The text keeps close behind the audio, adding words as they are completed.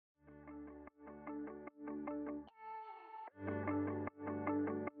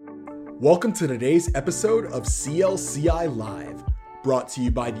Welcome to today's episode of CLCI Live, brought to you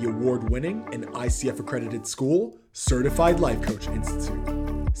by the award-winning and ICF accredited school, Certified Life Coach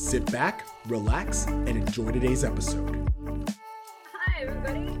Institute. Sit back, relax, and enjoy today's episode. Hi,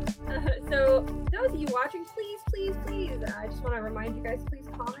 everybody. So those of you watching, please, I just want to remind you guys, please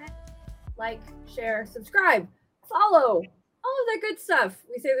comment, like, share, subscribe, follow, all of that good stuff.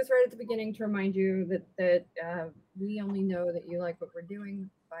 We say this right at the beginning to remind you that we only know that you like what we're doing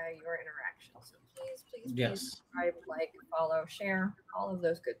by your interaction. So please subscribe, like, follow, share, all of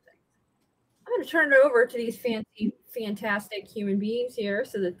those good things. I'm going to turn it over to these fancy, fantastic human beings here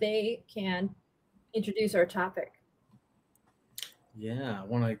so that they can introduce our topic. Yeah, I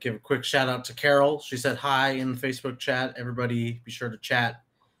want to give a quick shout out to Carol. She said hi in the Facebook chat. Everybody be sure to chat.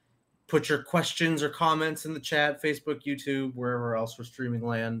 Put your questions or comments in the chat, Facebook, YouTube, wherever else we're streaming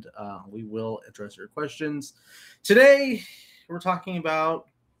land. We will address your questions. Today, we're talking about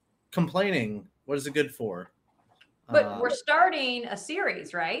complaining. What is it good for? But we're starting a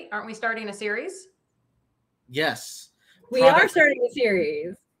series, right? Aren't we starting a series? Yes. We are starting a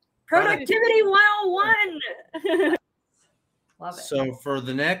series. Productivity 101. Love it. So for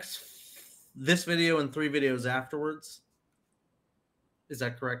this video and 3 videos afterwards, is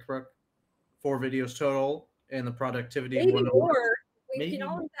that correct, Brooke? 4 videos total, and the productivity. Maybe more. We can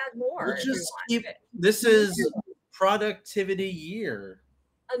always add more. This is productivity year.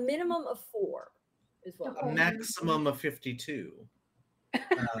 A minimum of 4 is what. A maximum of 52.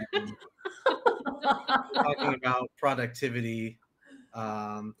 Talking about productivity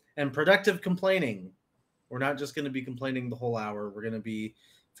and productive complaining. We're not just going to be complaining the whole hour. We're going to be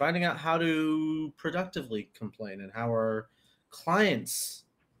finding out how to productively complain and how our clients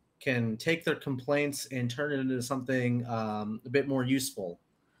can take their complaints and turn it into something a bit more useful,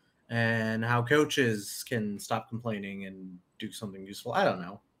 and how coaches can stop complaining and do something useful. I don't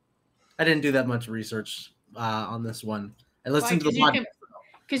know. I didn't do that much research on this one. I listened to the podcast.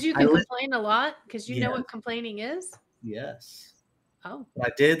 Because you can complain a lot? Because you know what complaining is? Yes. Oh.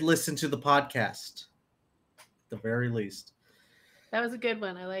 But I did listen to the podcast, at the very least. That was a good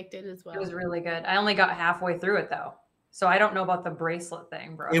one. I liked it as well. It was really good. I only got halfway through it, though. So I don't know about the bracelet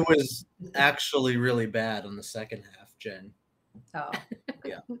thing, bro. It was actually really bad on the second half, Jen. Oh.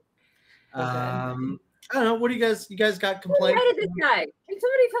 Yeah. I don't know. What do you guys got complaints? Who invited this guy? Can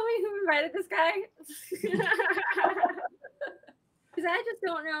somebody tell me who invited this guy? Because I just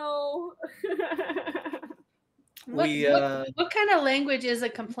don't know. What kind of language is a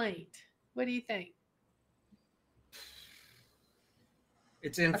complaint? What do you think?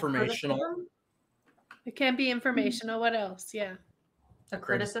 It's informational. It can be informational. What else? Yeah. A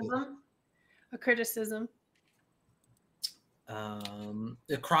criticism? A criticism. A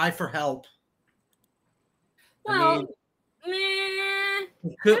cry for help. Well,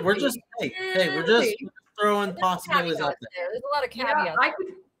 we're just throwing possibilities out there. There's a lot of caveats.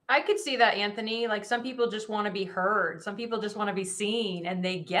 I could see that, Anthony. Like, some people just want to be heard. Some people just want to be seen, and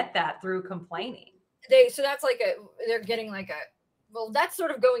they get that through complaining. So that's like they're getting like well, that's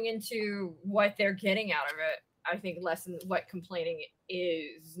sort of going into what they're getting out of it. I think less than what complaining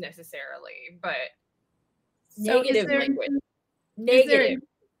is necessarily, but so negative language. Negative.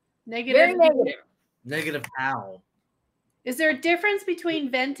 Very negative. Negative how? Is there a difference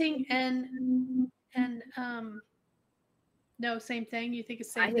between venting and no, same thing? You think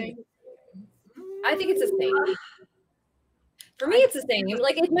it's the same thing? I think it's the same. For me, it's the same.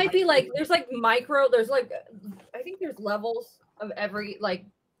 Like, it might be like there's like I think there's levels of every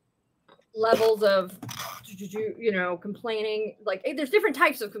levels of complaining. Like, there's different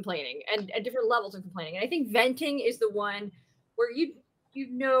types of complaining and different levels of complaining. And I think venting is the one where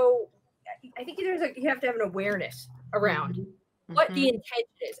I think you have to have an awareness around what the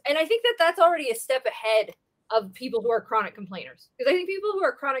intention is. And I think that's already a step ahead of people who are chronic complainers. Because I think people who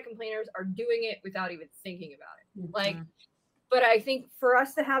are chronic complainers are doing it without even thinking about it. But I think for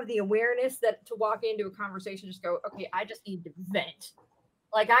us to have the awareness that to walk into a conversation, just go, okay, I just need to vent.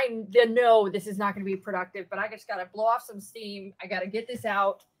 Like, I know this is not going to be productive, but I just got to blow off some steam. I got to get this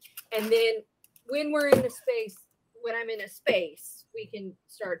out. And then when I'm in a space, we can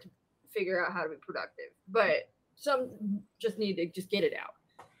start to figure out how to be productive. But some just need to just get it out.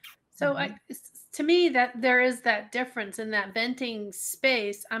 So to me, that there is that difference in that venting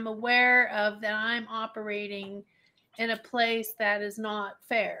space. I'm aware of that I'm operating in a place that is not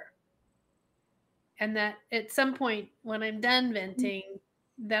fair. And that at some point when I'm done venting,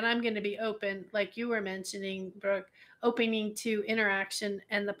 then I'm going to be open, like you were mentioning, Brooke, opening to interaction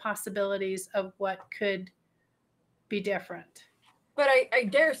and the possibilities of what could be different. But I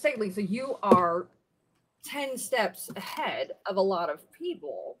dare say, Lisa, you are 10 steps ahead of a lot of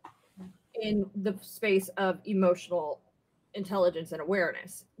people in the space of emotional intelligence and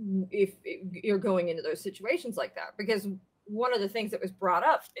awareness if you're going into those situations like that. Because one of the things that was brought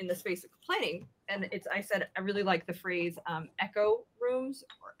up in the space of complaining, and I said I really like the phrase echo rooms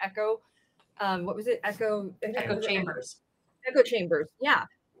or echo, what was it? Echo chambers. Echo chambers. Yeah.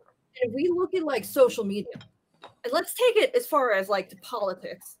 And if we look at like social media, and let's take it as far as like to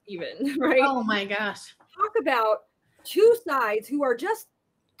politics even, right? Oh my gosh. Talk about two sides who are just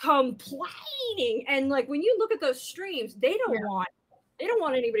complaining, and like when you look at those streams, they don't want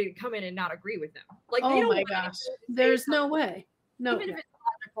anybody to come in and not agree with them. Like, oh my gosh, there's no way. No, even if it's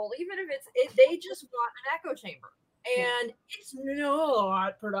logical, even if they just want an echo chamber, and it's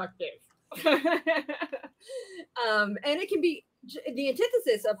not productive. And it can be the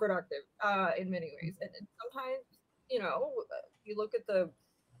antithesis of productive in many ways, and sometimes you look at the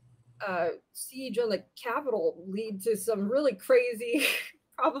siege on the Capitol lead to some really crazy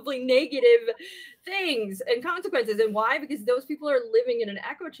probably negative things and consequences. And why? Because those people are living in an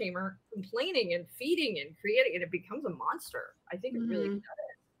echo chamber, complaining and feeding and creating, and it becomes a monster. I think it really does.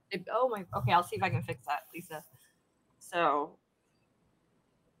 Okay, I'll see if I can fix that, Lisa. So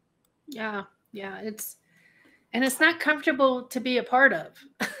yeah, it's not comfortable to be a part of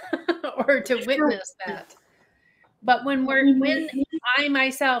or to witness that. But when I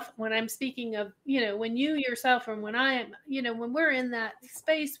myself, when I'm speaking of, when you yourself, and when I am, when we're in that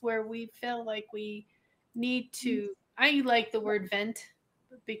space where we feel like we need to, I like the word vent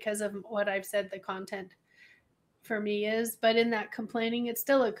because of what I've said the content for me is, but in that complaining, it's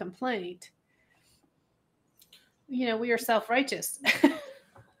still a complaint. We are self-righteous.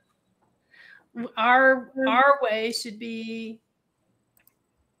 Our way should be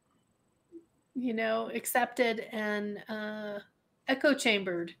accepted and echo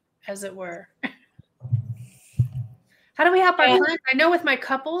chambered, as it were. How do we help our clients? I know with my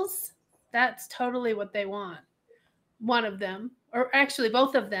couples, that's totally what they want. One of them, or actually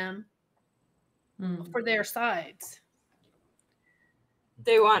both of them, for their sides.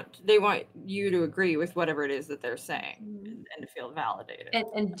 They want you to agree with whatever it is that they're saying and to feel validated.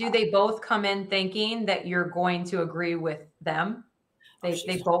 And do they both come in thinking that you're going to agree with them?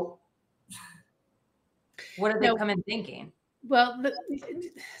 They both. What do they come in thinking? Well,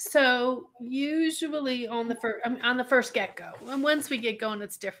 so usually on the first get-go, and once we get going,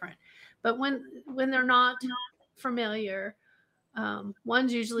 it's different. But when they're not familiar,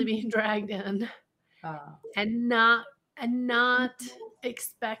 one's usually being dragged in, and not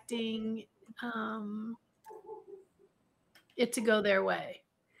expecting it to go their way.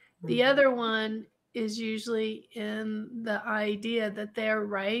 The other one is usually in the idea that they're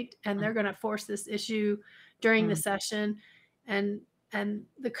right and they're going to force this issue during the session, and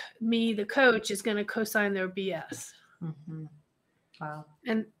the coach is going to co-sign their BS. Wow.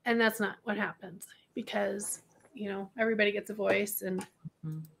 And that's not what happens, because everybody gets a voice, and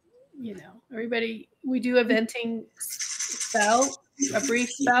we do a venting spell, a brief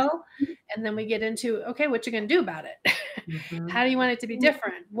spell, and then we get into, okay, what you going to do about it? How do you want it to be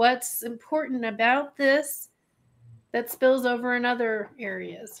different? What's important about this that spills over in other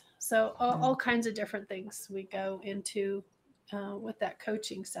areas? So all kinds of different things we go into with that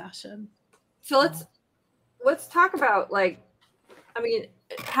coaching session. So let's talk about,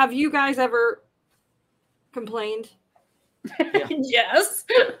 have you guys ever complained? Yes.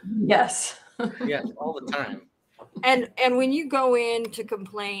 Yes. Yes, all the time. And when you go in to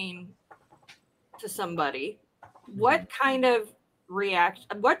complain to somebody, what kind of reaction,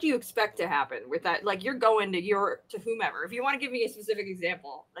 what do you expect to happen with that? Like, you're going to whomever. If you want to give me a specific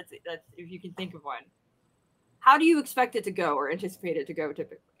example, that's if you can think of one. How do you expect it to go or anticipate it to go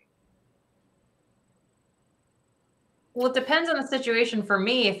typically? Well, it depends on the situation. For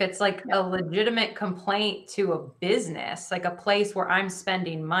me, if it's like a legitimate complaint to a business, like a place where I'm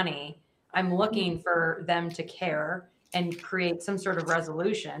spending money, I'm looking for them to care and create some sort of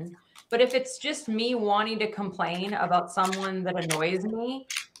resolution. But if it's just me wanting to complain about someone that annoys me,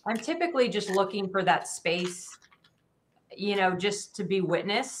 I'm typically just looking for that space, just to be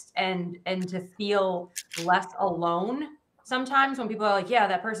witnessed and to feel less alone. Sometimes when people are like, yeah,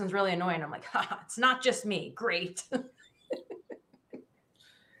 that person's really annoying, I'm like, it's not just me. Great.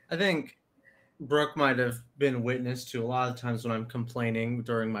 I think Brooke might have been witness to a lot of times when I'm complaining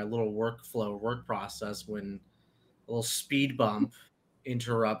during my little work process, when a little speed bump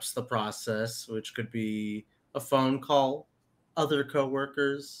interrupts the process, which could be a phone call, other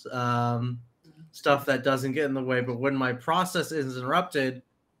coworkers, stuff that doesn't get in the way. But when my process is interrupted,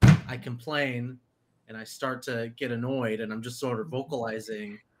 I complain and I start to get annoyed, and I'm just sort of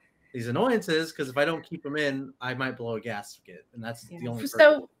vocalizing these annoyances, because if I don't keep them in, I might blow a gasket, and that's the only.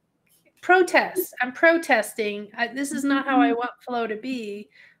 So protest. I'm protesting. This is not how I want flow to be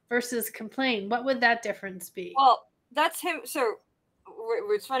versus complain. What would that difference be? Well, that's him. So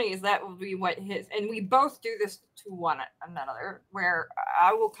what's funny is that will be what his, and we both do this to one another, where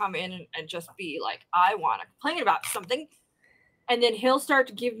I will come in and just be like, I want to complain about something. And then he'll start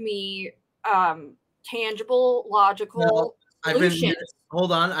to give me tangible, logical solutions.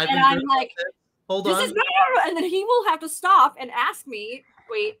 Hold on. And I'm like, hold this on. is and then he will have to stop and ask me,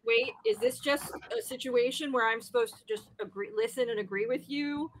 wait, is this just a situation where I'm supposed to just listen and agree with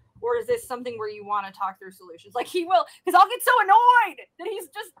you? Or is this something where you want to talk through solutions? Like he will, because I'll get so annoyed that he's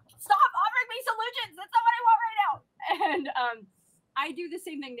just stop offering me solutions. That's not what I want right now. And I do the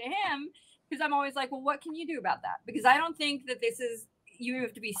same thing to him because I'm always like, well, what can you do about that? Because I don't think that this is, you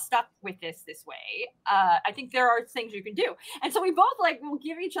have to be stuck with this way. I think there are things you can do. And so we both like will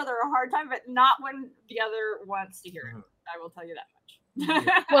give each other a hard time, but not when the other wants to hear it. I will tell you that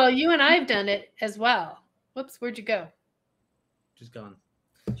much. Well, you and I have done it as well. Whoops, where'd you go? She's gone.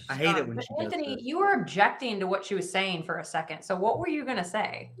 I hate it when she does Anthony, this. you were objecting to what she was saying for a second. So what were you going to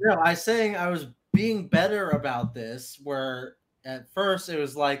say? No, I was saying I was being better about this, where at first it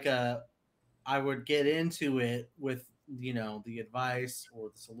was like I would get into it with, you know, the advice or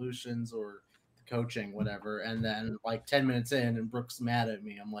the solutions or the coaching, whatever. And then like 10 minutes in and Brooke's mad at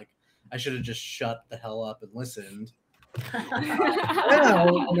me. I'm like, I should have just shut the hell up and listened. Now,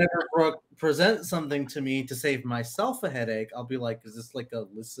 whenever Brooke presents something to me to save myself a headache, I'll be like, is this like a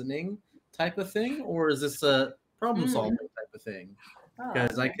listening type of thing? Or is this a problem solving type of thing?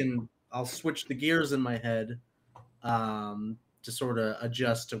 Because I'll switch the gears in my head to sort of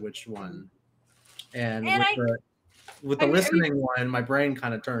adjust to which one. And with the listening one, my brain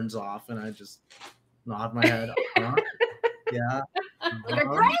kind of turns off and I just nod my head. Yeah.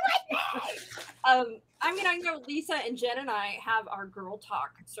 I mean, I know Lisa and Jen and I have our girl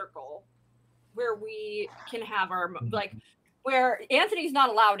talk circle where we can have our, like, where Anthony's not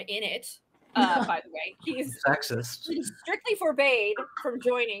allowed in it, by the way. He's sexist. He's strictly forbade from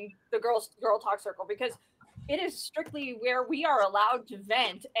joining the girl talk circle because it is strictly where we are allowed to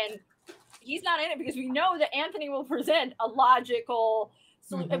vent, and he's not in it because we know that Anthony will present a logical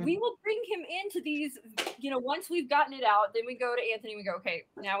solution. We will bring him into these, you know, once we've gotten it out, then we go to Anthony, we go, okay,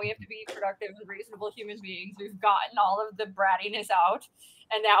 now we have to be productive and reasonable human beings. We've gotten all of the brattiness out,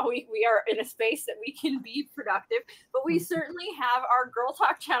 and now we are in a space that we can be productive. But we certainly have our girl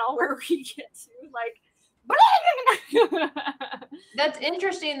talk channel where we get to like That's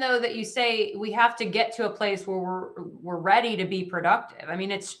interesting though that you say we have to get to a place where we're ready to be productive. I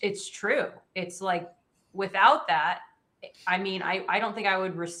mean, it's true. It's like without that, I mean, I don't think I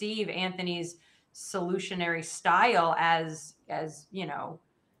would receive Anthony's solutionary style as you know,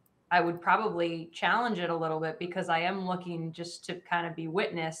 I would probably challenge it a little bit because I am looking just to kind of be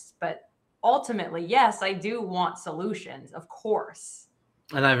witnessed. But ultimately, yes, I do want solutions, of course.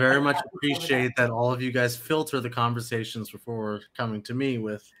 And I very much appreciate that all of you guys filter the conversations before coming to me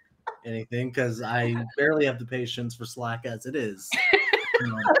with anything, because I barely have the patience for Slack as it is.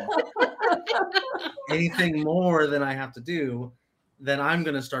 Anything more than I have to do, then I'm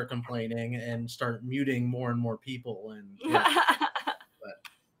going to start complaining and start muting more and more people. And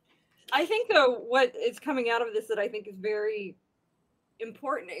I think though, what is coming out of this that I think is very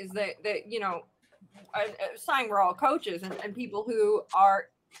important is that you know, saying we're all coaches and people who are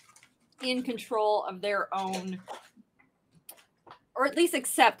in control of their own, or at least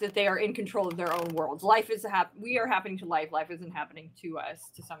accept that they are in control of their own worlds. Life is we are happening to life. Life isn't happening to us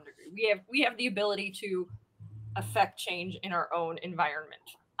to some degree. We have the ability to affect change in our own environment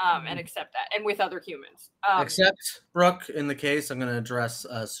and accept that, and with other humans. Except, Brooke, in the case, I'm going to address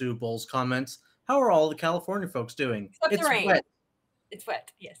Sue Bull's comments. How are all the California folks doing? It's wet. It's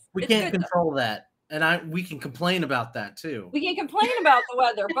wet, yes. We can't control that. And we can complain about that too. We can complain about the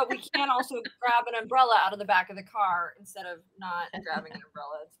weather, but we can also grab an umbrella out of the back of the car instead of not grabbing an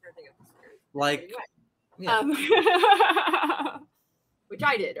umbrella and skirting up the stairs. Like, which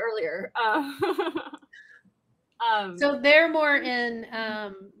I did earlier. So they're more in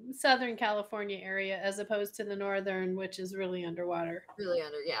Southern California area as opposed to the northern, which is really underwater. Really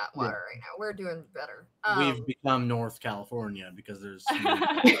water right now. We're doing better. We've become North California because there's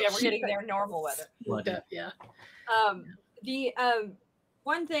we're getting their normal weather. Yeah. The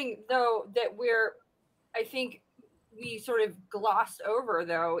one thing though that I think we sort of glossed over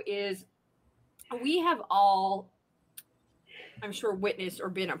though is we have all, I'm sure, witnessed or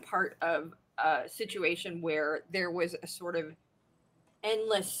been a part of a situation where there was a sort of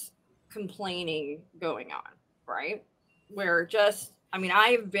endless complaining going on, right? Where just, I mean,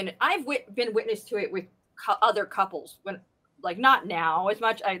 I've been witness to it with other couples when like not now as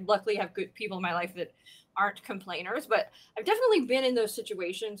much. I luckily have good people in my life that aren't complainers, but I've definitely been in those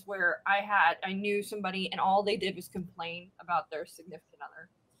situations where I knew somebody and all they did was complain about their significant other,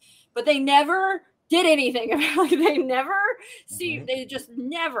 but they never did anything. Like they never they just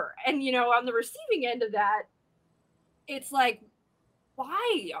never. And on the receiving end of that, it's like, what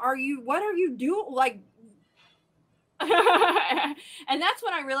are you doing? Like, and that's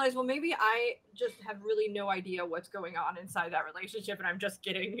when I realized, well, maybe I just have really no idea what's going on inside that relationship, and I'm just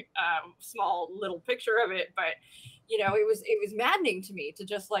getting a small little picture of it. But it was maddening to me to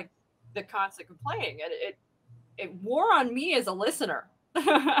just like the constant complaining, and it wore on me as a listener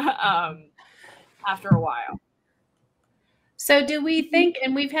after a while. So do we think,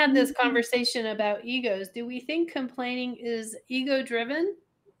 and we've had this conversation about egos, do we think complaining is ego driven?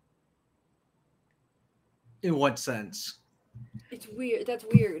 In what sense? It's weird. That's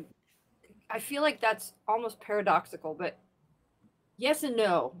weird. I feel like that's almost paradoxical, but yes and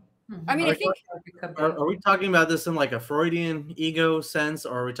no. I mean, I think. Are we talking about this in like a Freudian ego sense,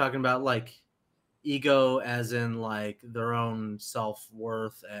 or are we talking about like ego as in like their own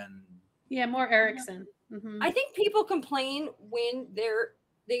self-worth and? Yeah, more Erickson. Mm-hmm. I think people complain when they're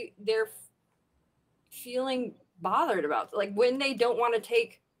feeling bothered about, like when they don't want to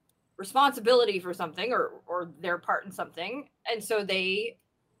take responsibility for something or their part in something, and so they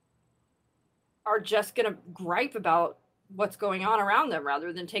are just gonna gripe about what's going on around them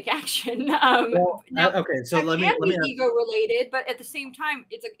rather than take action. Okay, so let me ego related, but at the same time,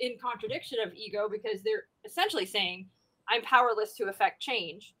 it's in contradiction of ego, because they're essentially saying, I'm powerless to affect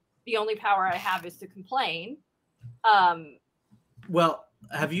change. The only power I have is to complain. Well,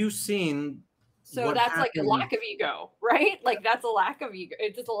 have you seen? So that's like a lack of ego, right? Like that's a lack of ego.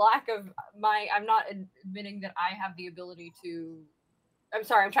 It's just a lack of I'm not admitting that I have the ability to. I'm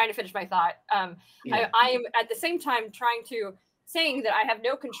sorry, I'm trying to finish my thought. I am at the same time saying that I have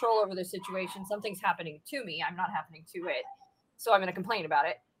no control over the situation. Something's happening to me. I'm not happening to it. So I'm going to complain about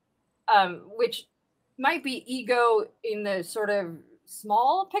it, which might be ego in the sort of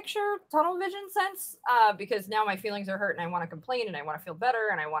small picture tunnel vision sense, because now my feelings are hurt and I want to complain and I want to feel better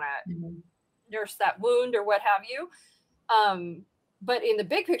and I want to nurse that wound or what have you. But in the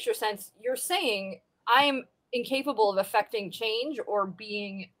big picture sense, you're saying I'm incapable of affecting change or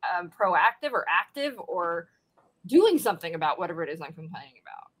being proactive or active or doing something about whatever it is I'm complaining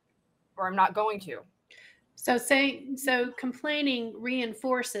about, or I'm not going to. So complaining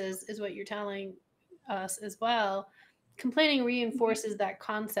reinforces is what you're telling us as well. Complaining reinforces that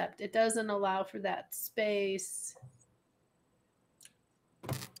concept. It doesn't allow for that space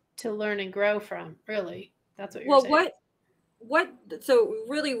to learn and grow from. Really, that's what you're saying. So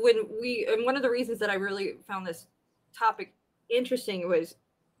really, and one of the reasons that I really found this topic interesting was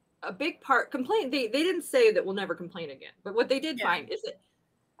a big part complain. They didn't say that we'll never complain again, but what they did find is that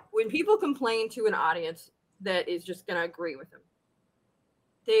when people complain to an audience that is just going to agree with them,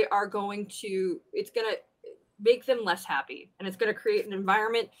 it's going to make them less happy, and it's going to create an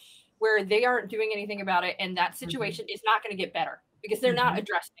environment where they aren't doing anything about it, and that situation is not going to get better because they're not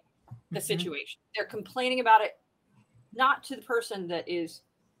addressing the situation. They're complaining about it, not to the person that is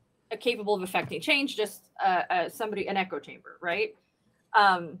capable of affecting change, just an echo chamber, right?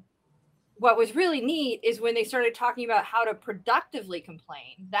 What was really neat is when they started talking about how to productively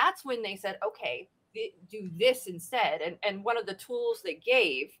complain. That's when they said, okay, do this instead. And one of the tools they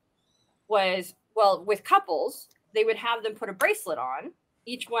gave was, well, with couples, they would have them put a bracelet on,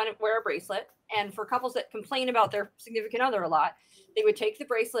 each one wear a bracelet. And for couples that complain about their significant other a lot, they would take the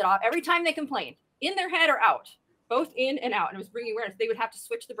bracelet off every time they complained, in their head or out, both in and out. And it was bringing awareness. They would have to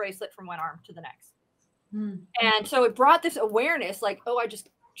switch the bracelet from one arm to the next. And so it brought this awareness, like, oh,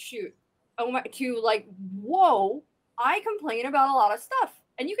 whoa, I complain about a lot of stuff.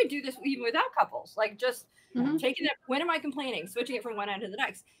 And you could do this even without couples, like just taking that, when am I complaining, switching it from one end to the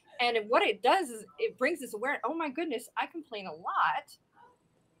next. And what it does is it brings this awareness. Oh my goodness, I complain a lot.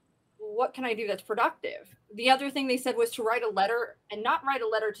 What can I do that's productive? The other thing they said was to write a letter, and not write a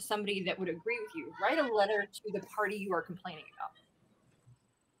letter to somebody that would agree with you. Write a letter to the party you are complaining about.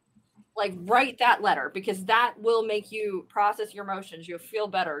 Like, write that letter, because that will make you process your emotions. You'll feel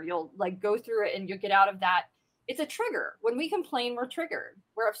better. You'll like go through it and you'll get out of that. It's a trigger. When we complain, we're triggered.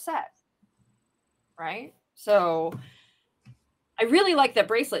 We're upset. Right? So I really like that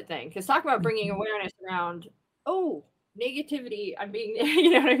bracelet thing, because talk about bringing awareness around, negativity. I'm being, you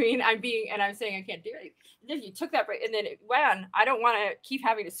know what I mean? And I'm saying I can't do it. And then you took that and then I don't want to keep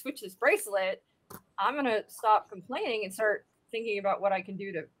having to switch this bracelet. I'm going to stop complaining and start thinking about what I can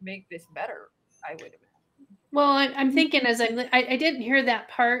do to make this better. I would imagine. Well, I'm thinking as I didn't hear that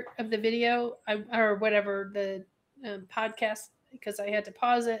part of the video or whatever the podcast because I had to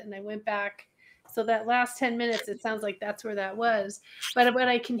pause it and I went back. So that last 10 minutes, it sounds like that's where that was. But what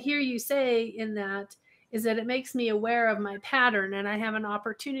I can hear you say in that is that it makes me aware of my pattern, and I have an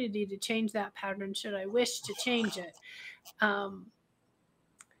opportunity to change that pattern should I wish to change it.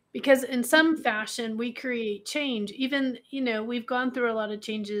 Because in some fashion, we create change. Even, we've gone through a lot of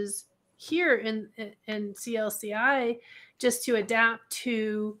changes here in CLCI just to adapt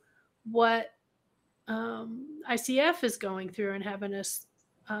to what ICF is going through and having us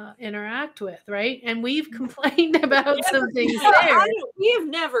interact with, right? And we've complained about some things there. We have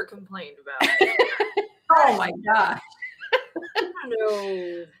never complained about it. Oh my gosh. I don't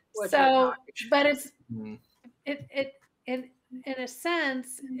know. So, but it's in a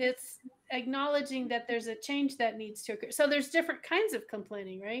sense, it's acknowledging that there's a change that needs to occur. So there's different kinds of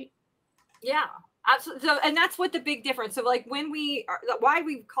complaining, right? Yeah, absolutely. So, and that's what the big difference. So like when why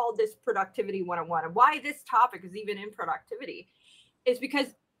we've called this Productivity 101 and why this topic is even in productivity is because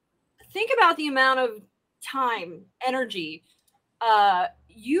think about the amount of time, energy,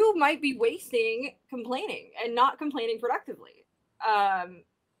 you might be wasting complaining and not complaining productively. We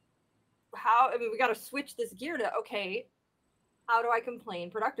got to switch this gear to, okay, how do I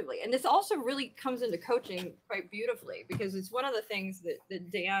complain productively? And this also really comes into coaching quite beautifully because it's one of the things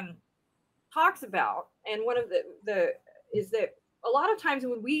that Dan talks about. And one of the is that a lot of times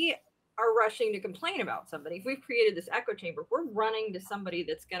when we are rushing to complain about somebody, if we've created this echo chamber, we're running to somebody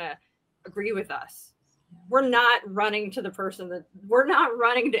that's going to agree with us. We're not running to we're not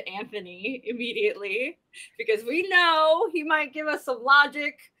running to Anthony immediately because we know he might give us some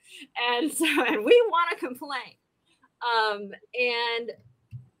logic and we want to complain. And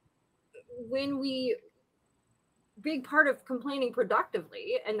when big part of complaining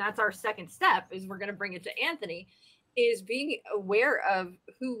productively, and that's our second step, is we're going to bring it to Anthony, is being aware of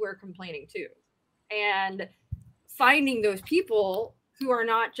who we're complaining to and finding those people who are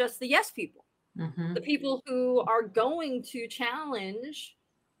not just the yes people, the people who are going to challenge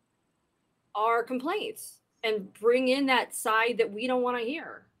our complaints and bring in that side that we don't want to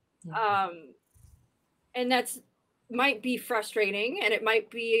hear. And that's might be frustrating and it might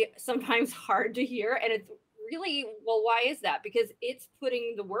be sometimes hard to hear. And it's really, well, why is that? Because it's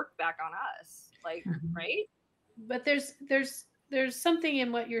putting the work back on us, like, right? But there's something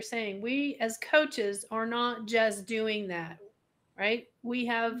in what you're saying. We as coaches are not just doing that, right? We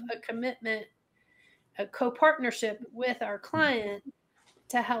have a commitment, a co-partnership with our client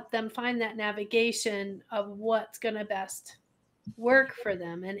to help them find that navigation of what's going to best work for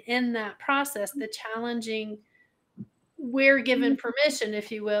them. And in that process, the challenging, we're given permission, if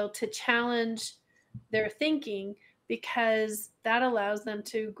you will, to challenge their thinking because that allows them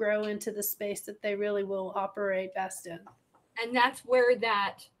to grow into the space that they really will operate best in. And that's where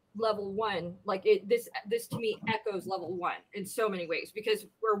that level one, like this to me echoes level one in so many ways because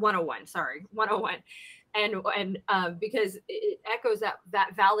we're 101, and because it echoes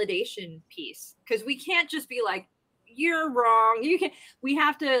that validation piece because we can't just be like, you're wrong. We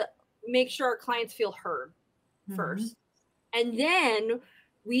have to make sure our clients feel heard first. And then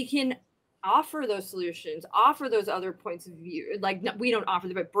we can offer those solutions, offer those other points of view. Like we don't offer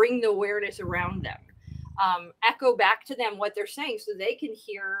them, but bring the awareness around them. Echo back to them what they're saying so they can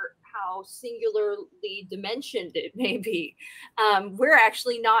hear how singularly dimensioned it may be. We're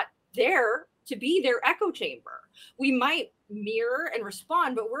actually not there to be their echo chamber. We might mirror and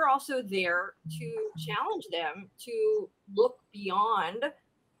respond, but we're also there to challenge them to look beyond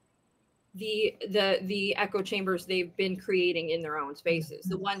the echo chambers they've been creating in their own spaces,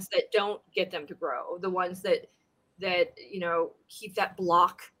 the ones that don't get them to grow, the ones that keep that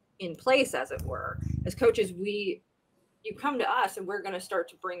block in place, as it were. As coaches, you come to us and we're going to start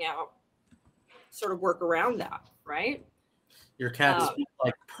to bring out sort of work around that, right? Your cat's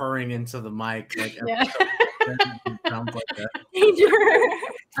like purring into the mic, like sounds like that.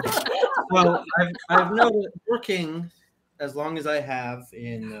 Well, I've noticed working as long as I have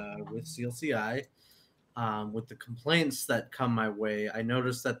with CLCI, with the complaints that come my way, I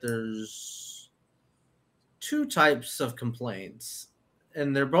noticed that there's two types of complaints,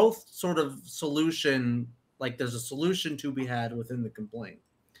 and they're both sort of solution, like there's a solution to be had within the complaint.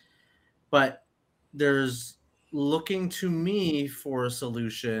 But there's looking to me for a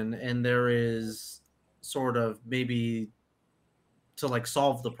solution, and there is sort of maybe to like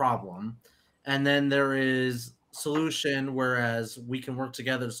solve the problem. And then there is solution, whereas we can work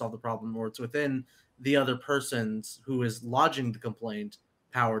together to solve the problem, or it's within the other person's who is lodging the complaint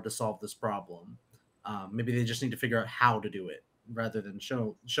power to solve this problem. Maybe they just need to figure out how to do it rather than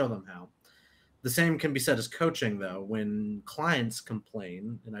show them how. The same can be said as coaching, though. When clients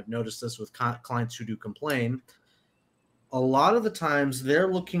complain, and I've noticed this with clients who do complain, a lot of the times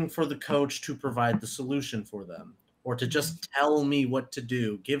they're looking for the coach to provide the solution for them, or to just tell me what to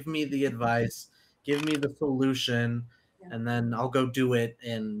do, give me the advice, give me the solution, and then I'll go do it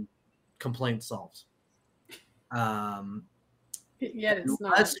and complaint solved. Yet it's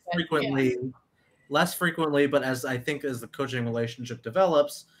not. Less frequently, but as I think as the coaching relationship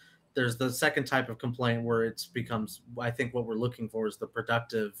develops, there's the second type of complaint where it becomes, I think what we're looking for is the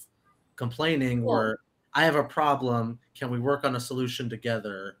productive complaining, where I have a problem. Can we work on a solution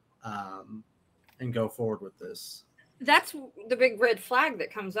together and go forward with this? That's the big red flag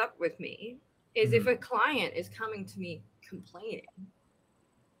that comes up with me is if a client is coming to me complaining,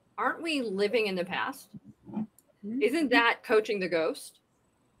 aren't we living in the past? Isn't that coaching the ghost?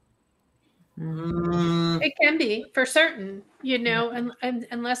 It can be for certain, and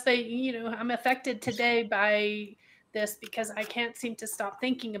unless they, I'm affected today by this because I can't seem to stop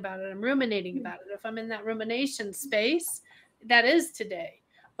thinking about it. I'm ruminating about it. If I'm in that rumination space, that is today.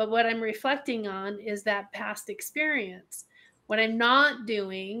 But what I'm reflecting on is that past experience. What I'm not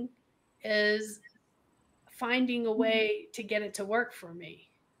doing is finding a way to get it to work for me.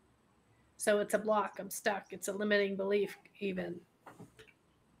 So it's a block. I'm stuck. It's a limiting belief even.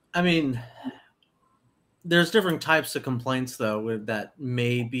 I mean, there's different types of complaints, though, that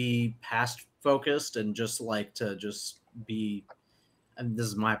may be past focused and just like to just be, and this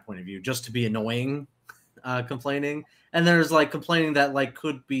is my point of view, just to be annoying, complaining. And there's like complaining that like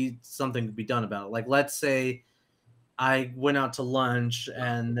could be something to be done about it. Like, let's say I went out to lunch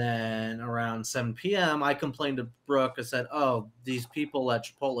and then around 7 p.m. I complained to Brooke. I said, "Oh, these people at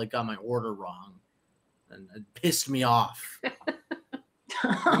Chipotle got my order wrong," and it pissed me off.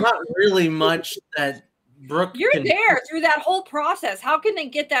 Not really much that Brooke. You're there through that whole process. How can they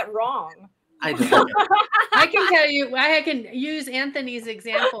get that wrong? I don't. I can tell you. I can use Anthony's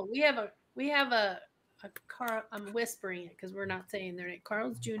example. We have a Carl. I'm whispering it because we're not saying their name.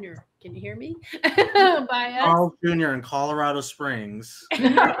 Carl's Jr. Can you hear me? By us. Carl Jr. in Colorado Springs.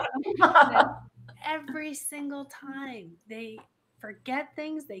 Every single time they forget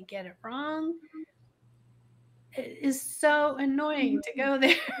things, they get it wrong. It is so annoying to go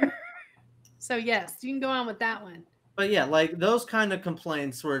there. So yes, you can go on with that one. But yeah, like those kind of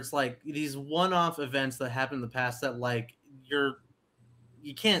complaints where it's like these one-off events that happened in the past that like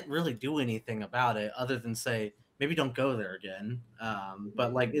you can't really do anything about it other than say maybe don't go there again.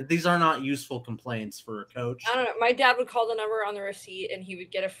 But like these are not useful complaints for a coach. I don't know. My dad would call the number on the receipt and he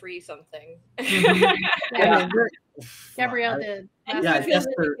would get a free something. Yeah. Gabrielle did. Yeah,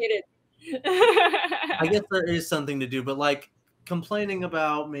 I guess there is something to do, but like complaining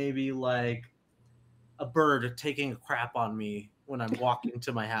about maybe like a bird taking a crap on me when I'm walking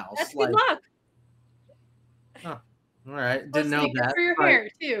to my house. That's like, good luck. Huh. All right, didn't know that. For your hair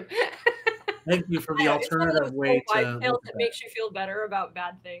too. Thank you for the alternative way to. That makes you feel better about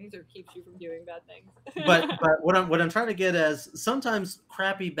bad things or keeps you from doing bad things. but what I'm trying to get is sometimes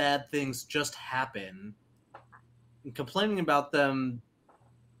crappy bad things just happen. And complaining about them,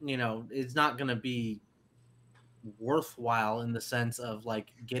 it's not going to be worthwhile in the sense of like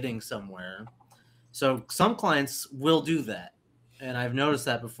getting somewhere. So some clients will do that, and I've noticed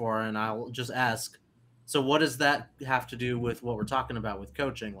that before. And I'll just ask, so what does that have to do with what we're talking about with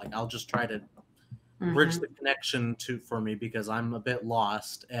coaching? Like, I'll just try to bridge the connection for me because I'm a bit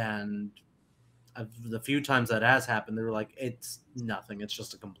lost. And the few times that has happened, they were like, it's nothing. It's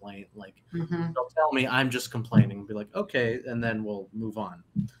just a complaint. Like, they'll tell me I'm just complaining and be like, okay. And then we'll move on.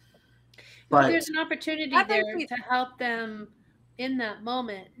 But there's an opportunity there to help them in that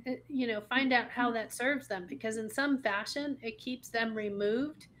moment, find out how that serves them, because in some fashion, it keeps them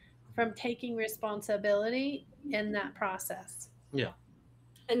removed from taking responsibility in that process. Yeah.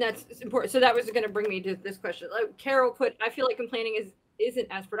 And that's important. So that was going to bring me to this question. Like Carol put, I feel like complaining isn't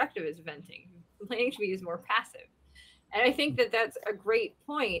as productive as venting. Complaining to me is more passive. And I think that that's a great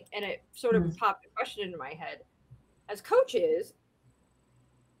point. And it sort of popped a question into my head. As coaches,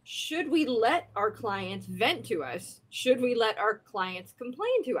 should we let our clients vent to us? Should we let our clients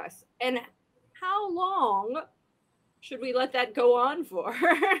complain to us? And how long should we let that go on for?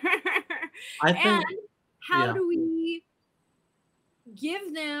 And how do we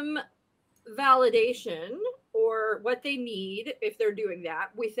give them validation or what they need if they're doing that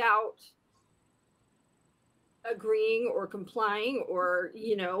without agreeing or complying, or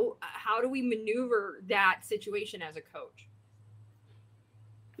how do we maneuver that situation as a coach?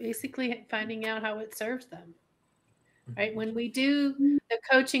 Basically finding out how it serves them, right? When we do the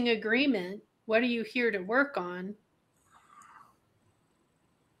coaching agreement, what are you here to work on?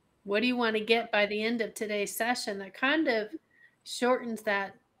 What do you want to get by the end of today's session? That kind of shortens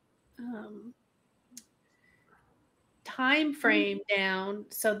that time frame down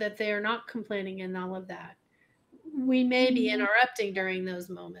so that they're not complaining and all of that, we may be interrupting during those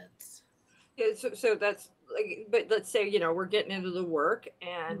moments. Yeah, so that's like, but let's say, you know, we're getting into the work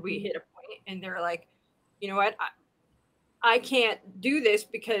and we hit a point and they're like, you know what, I can't do this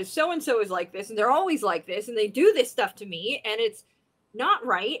because so-and-so is like this and they're always like this and they do this stuff to me and it's not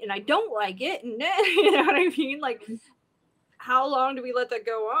right and I don't like it. And you know what I mean? Like, how long do we let that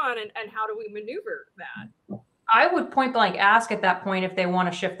go on and how do we maneuver that? I would point blank ask at that point if they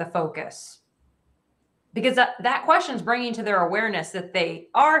want to shift the focus. Because that question is bringing to their awareness that they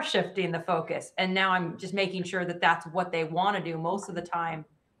are shifting the focus. And now I'm just making sure that that's what they want to do. Most of the time,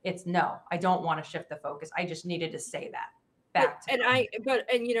 it's no, I don't want to shift the focus. I just needed to say that. Back to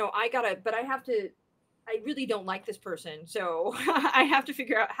you know, I really don't like this person. So I have to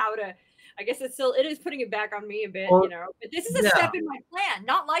figure out how to, I guess it is putting it back on me a bit, you know, but this is a step in my plan.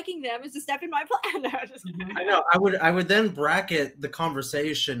 Not liking them is a step in my plan. I know. I would then bracket the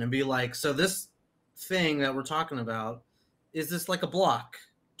conversation and be like, so this thing that we're talking about, is this like a block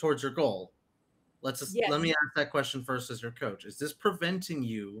towards your goal? Let me ask that question first as your coach. Is this preventing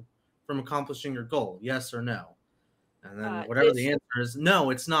you from accomplishing your goal? Yes or no? And then whatever the answer is, no,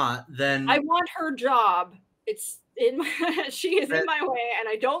 it's not. Then I want her job. It's she is in my way, and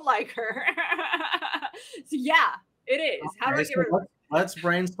I don't like her. So yeah, it is. How do I get rid of her? Let's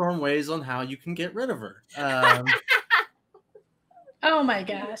brainstorm ways on how you can get rid of her. Oh my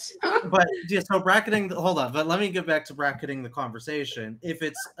gosh! But yeah, so bracketing. Hold on, but let me get back to bracketing the conversation. If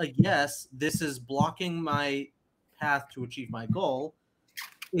it's a yes, this is blocking my path to achieve my goal.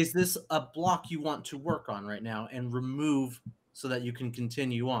 Is this a block you want to work on right now and remove so that you can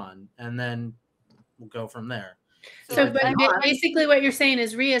continue on? And then we'll go from there. So but basically what you're saying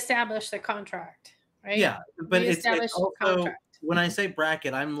is reestablish the contract, right? Yeah, but it's also, when I say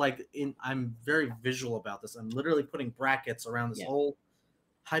bracket, I'm very visual about this. I'm literally putting brackets around this whole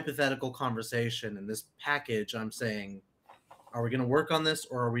hypothetical conversation and this package. I'm saying, are we going to work on this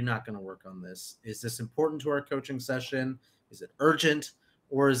or are we not going to work on this? Is this important to our coaching session? Is it urgent?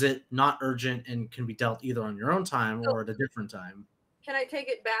 Or is it not urgent and can be dealt either on your own time or at a different time? Can I take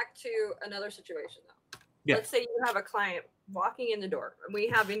it back to another situation, though? Yeah. Let's say you have a client walking in the door. We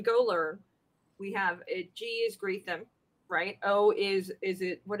have in Go Learn, we have it. G is greet them, right? O is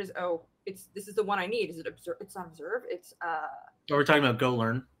it? What is O? This is the one I need. Is it observe? It's not observe. It's Oh, we're talking about Go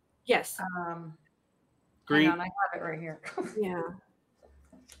Learn. Yes. Greet. Hang on, I have it right here. Yeah.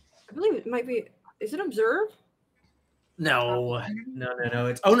 I believe it might be. Is it observe? No.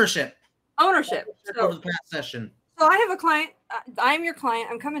 It's ownership. Ownership. Over the past session. So I have a client. I'm your client.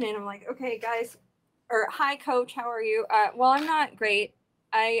 I'm coming in. I'm like, okay, guys, or hi, coach. How are you? Well, I'm not great.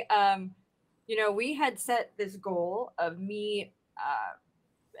 You know, we had set this goal of me.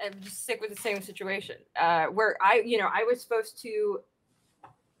 I'm just stick with the same situation. Where I was supposed to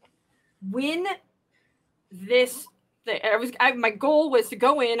win this. My goal was to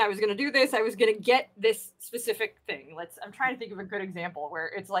go in. I was going to do this. I was going to get this specific thing. I'm trying to think of a good example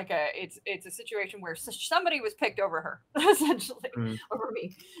where it's like it's a situation where somebody was picked over her, essentially over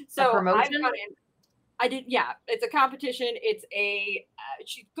me. So I did. Yeah, it's a competition. It's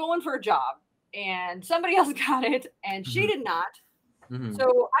she's going for a job and somebody else got it and she did not. Mm-hmm.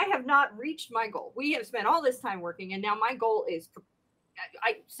 So I have not reached my goal. We have spent all this time working and now my goal is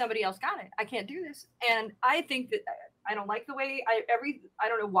somebody else got it. I can't do this. And I think that I don't like the way I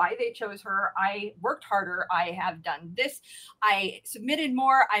don't know why they chose her. I worked harder. I have done this. I submitted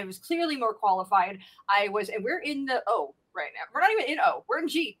more. I was clearly more qualified. And we're in the O right now. We're not even in O. We're in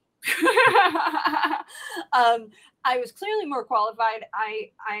G. I was clearly more qualified.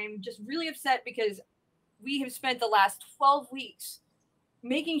 I'm just really upset because we have spent the last 12 weeks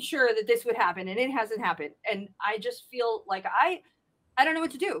making sure that this would happen and it hasn't happened. And I just feel like I don't know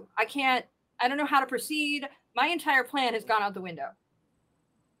what to do. I don't know how to proceed. My entire plan has gone out the window.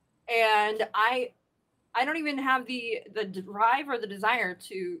 And I don't even have the drive or the desire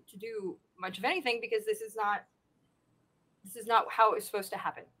to do much of anything because this is not how it's supposed to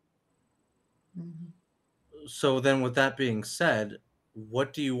happen. So then with that being said,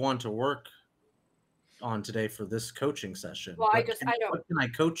 what do you want to work on today for this coaching session? Well, what can I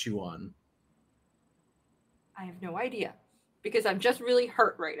coach you on? I have no idea. Because I'm just really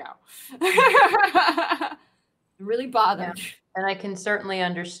hurt right now. Really bothered. Yeah. And I can certainly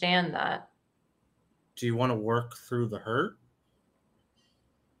understand that. Do you want to work through the hurt?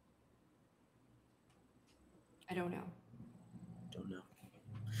 I don't know.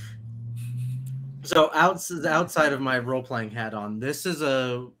 So outside of my role-playing hat on, this is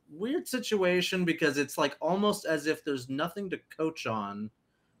a weird situation because it's like almost as if there's nothing to coach on.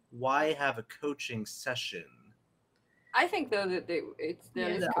 Why have a coaching session? I think though that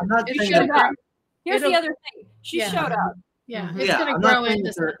I'm not it saying showed that- up. Here's the other thing. She Yeah. showed up. Yeah, Mhm. it's Yeah, going I'm to grow not saying into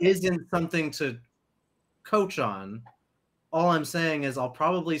that there something. isn't something to coach on. All I'm saying is I'll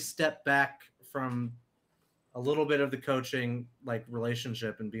probably step back from a little bit of the coaching like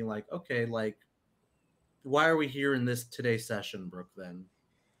relationship and be like, okay, like why are we here in this today's session, Brooke, then?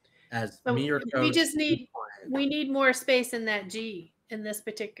 As But me or coach. we just need more space in that G in this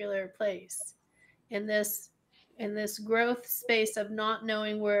particular place, in this growth space of not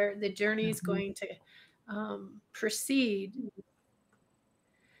knowing where the journey is going to proceed.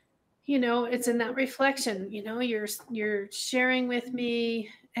 You know, it's in that reflection. You know, you're sharing with me,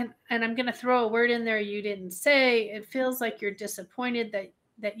 and I'm going to throw a word in there you didn't say. It feels like you're disappointed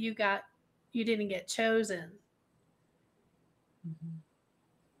that you didn't get chosen.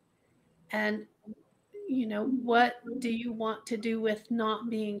 And you know, what do you want to do with not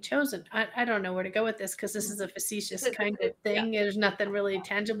being chosen? I don't know where to go with this because this is a facetious kind of thing. There's nothing really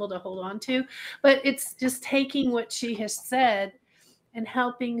tangible to hold on to, but it's just taking what she has said and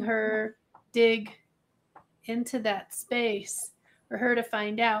helping her dig into that space for her to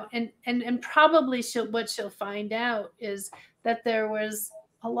find out. And probably what she'll find out is that there was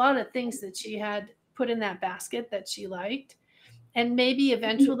a lot of things that she had put in that basket that she liked. And maybe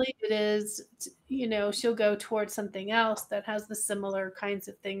eventually it is, you know, she'll go towards something else that has the similar kinds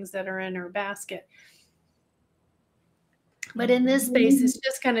of things that are in her basket. But in this space, it's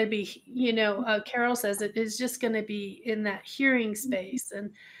just going to be, you know, Carol says it is just going to be in that hearing space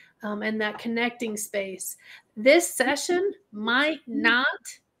and that connecting space. This session might not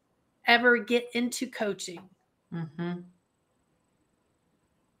ever get into coaching. Mm-hmm.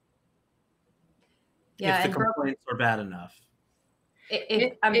 Yeah, if the and Brooke, complaints are bad enough.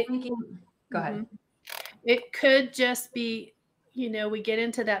 I'm thinking, go ahead. Mhm. It could just be, you know, we get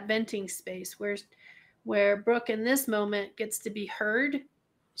into that venting space where Brooke in this moment gets to be heard.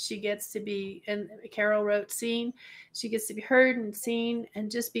 She gets to be, and Carol wrote seen, she gets to be heard and seen and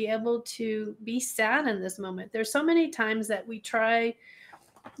just be able to be sad in this moment. There's so many times that we try,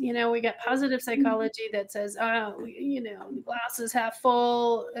 you know, we got positive psychology that says, oh, you know, the glass is half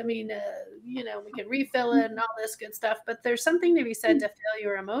full. I mean, you know, we can refill it and all this good stuff. But there's something to be said to feel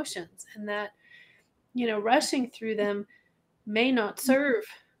your emotions, and that, you know, rushing through them may not serve.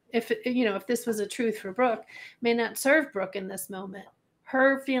 If this was a truth for Brooke, may not serve Brooke in this moment.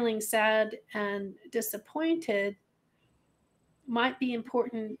 Her feeling sad and disappointed might be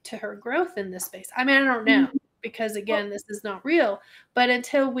important to her growth in this space. I mean, I don't know, because again, this is not real, but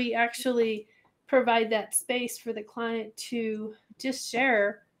until we actually provide that space for the client to just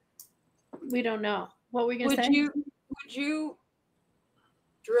share, we don't know. What we're going to say? Would you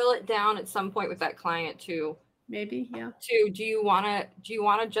drill it down at some point with that client to maybe, yeah. Do you want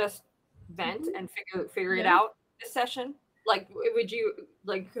to just vent and figure it out this session? Like, would you,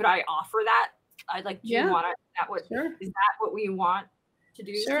 like, could I offer that? I'd like, do you want to, Sure. Is that what we want to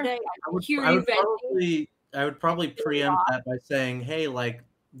do today? I would probably preempt that by saying, hey, like,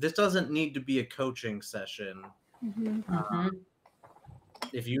 this doesn't need to be a coaching session. Mm-hmm.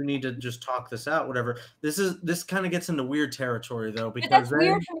 If you need to just talk this out, whatever. This kind of gets into weird territory though, because that's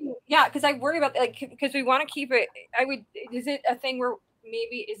weird for me. Yeah, because I worry about, like, because we want to keep it. Is it a thing where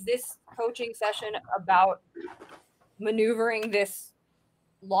maybe is this coaching session about maneuvering this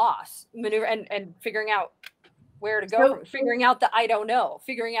loss, and figuring out where to go, figuring out the I don't know,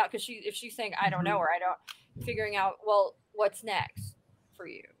 figuring out, because if she's saying I don't know, or I don't, figuring out, well, what's next for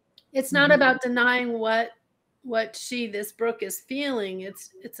you? It's not about denying what this Brooke is feeling.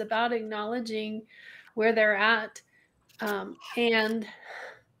 It's about acknowledging where they're at and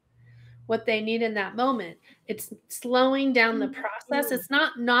what they need in that moment. It's slowing down the process. It's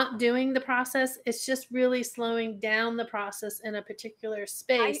not doing the process. It's just really slowing down the process in a particular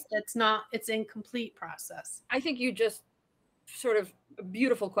space it's incomplete process. I think you just sort of a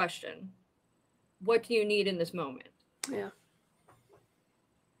beautiful question. What do you need in this moment? Yeah.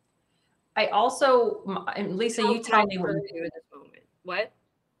 I also, and Lisa, you tell me what you do in this moment. What?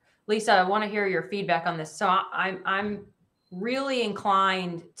 Lisa, I want to hear your feedback on this. So I'm really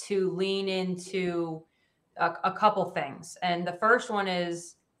inclined to lean into a couple things. And the first one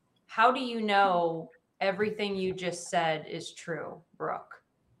is, how do you know everything you just said is true, Brooke?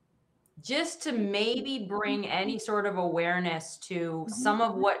 Just to maybe bring any sort of awareness to some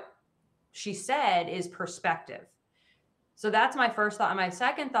of what she said is perspective. So that's my first thought. And my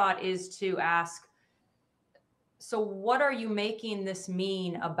second thought is to ask, so what are you making this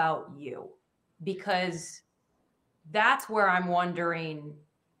mean about you? Because that's where I'm wondering,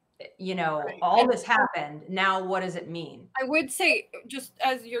 you know, all this happened. Now, what does it mean? I would say, just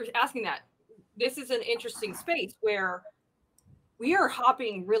as you're asking that, this is an interesting space where we are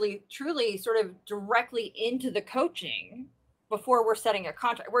hopping really, truly sort of directly into the coaching before we're setting a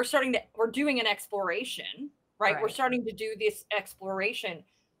contract. We're doing an exploration, right? We're starting to do this exploration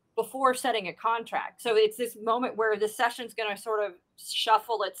before setting a contract. So it's this moment where the session's going to sort of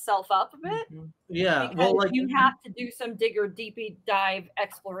shuffle itself up a bit. Yeah. Well, like you have to do some deep dive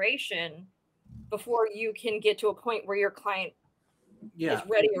exploration before you can get to a point where your client is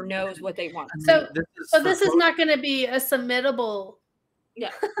ready or knows what they want. So this is not going to be a submittable.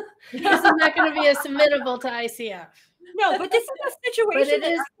 Yeah. This is not going to be a submittable to ICF. No, but this is a situation But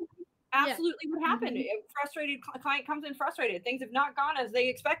it is absolutely what happened. A frustrated client comes in frustrated. Things have not gone as they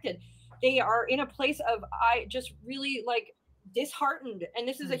expected. They are in a place of just really like disheartened, and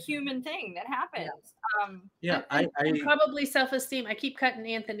this is a human thing that happens. And probably self-esteem. I keep cutting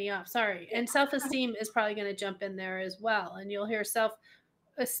Anthony off. Sorry. And self-esteem is probably going to jump in there as well. And you'll hear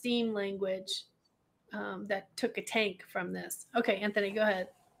self-esteem language that took a tank from this. Okay, Anthony, go ahead.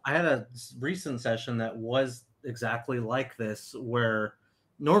 I had a recent session that was exactly like this, where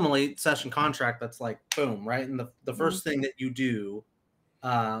normally session contract, that's like boom, right? And the first thing that you do,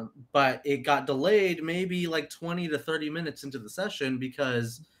 but it got delayed maybe like 20 to 30 minutes into the session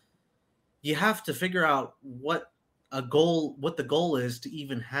because you have to figure out what the goal is to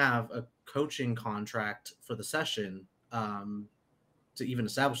even have a coaching contract for the session, to even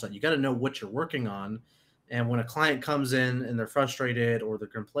establish that. You got to know what you're working on. And when a client comes in and they're frustrated or they're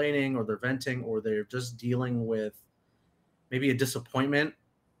complaining or they're venting or they're just dealing with maybe a disappointment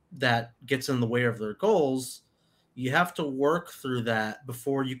that gets in the way of their goals, you have to work through that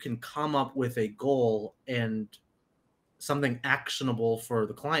before you can come up with a goal and something actionable for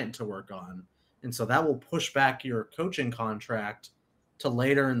the client to work on. And so that will push back your coaching contract to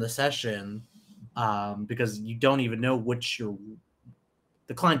later in the session, because you don't even know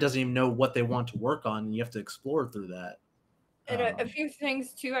the client doesn't even know what they want to work on, and you have to explore through that. And a few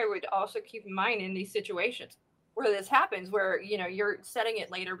things too, I would also keep in mind in these situations where this happens, where, you know, you're setting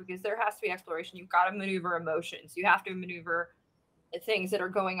it later because there has to be exploration. You've got to maneuver emotions. You have to maneuver things that are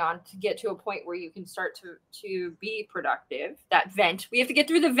going on to get to a point where you can start to be productive. That vent, we have to get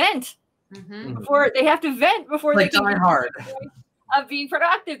through the vent before they have to vent before like they can die hard of being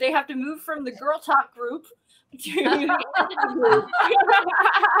productive. They have to move from the girl talk group to the group.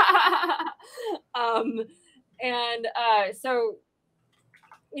 So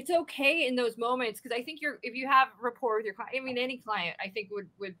it's okay in those moments, because I think if you have rapport with your client, I mean, any client, I think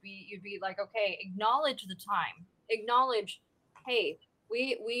you'd be like, okay, acknowledge the time, acknowledge, hey,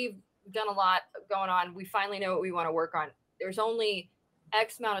 we've done a lot going on. We finally know what we want to work on. There's only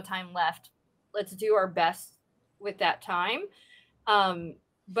X amount of time left. Let's do our best with that time.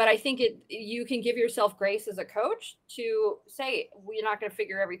 But I think you can give yourself grace as a coach to say, we're not going to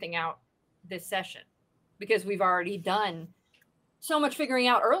figure everything out this session because we've already done so much figuring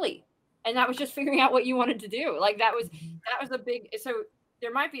out early. And that was just figuring out what you wanted to do. Like that was a big, so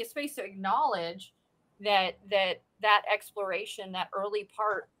there might be a space to acknowledge that exploration, that early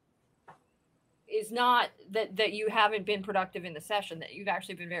part is not that you haven't been productive in the session, that you've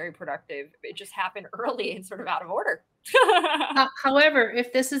actually been very productive. It just happened early and sort of out of order. However,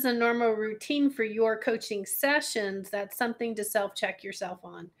 if this is a normal routine for your coaching sessions, that's something to self-check yourself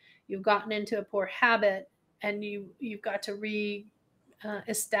on. You've gotten into a poor habit, and you've got to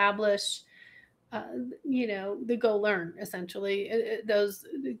establish, the go learn, essentially, those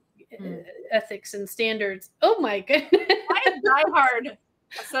ethics and standards. Oh my goodness! I am diehard.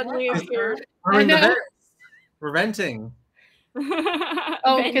 Suddenly appeared. We're venting.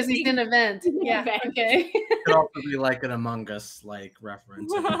 Oh, because he's in a vent. Yeah. Okay. It could also be like an Among Us like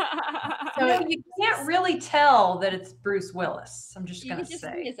reference. So you can't really tell that it's Bruce Willis. I'm just gonna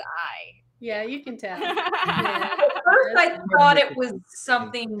say his eye. Yeah, you can tell. Yeah. At first, I thought it was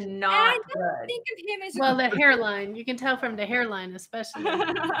something not good. Think of him as the hairline. You can tell from the hairline, especially.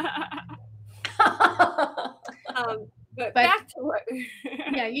 But back to what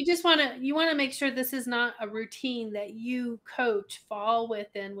yeah, you want to make sure this is not a routine that you coach fall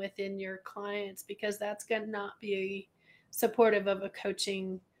within your clients, because that's going to not be supportive of a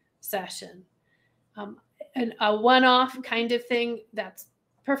coaching session. And a one-off kind of thing, that's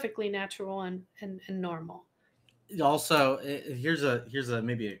perfectly natural and normal. Also, here's a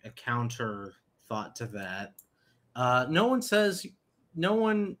maybe a counter thought to that. No one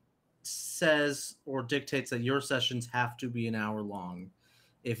says or dictates that your sessions have to be an hour long.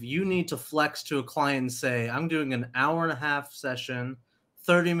 If you need to flex to a client and say, I'm doing an hour and a half session,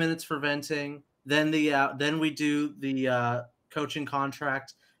 30 minutes for venting, then we do the coaching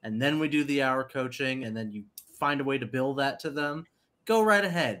contract, and then we do the hour coaching, and then you find a way to bill that to them, go right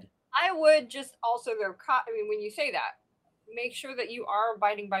ahead. I would just also go. I mean, when you say that, make sure that you are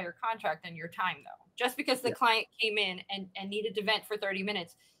abiding by your contract and your time, though. Just because the client came in and needed to vent for 30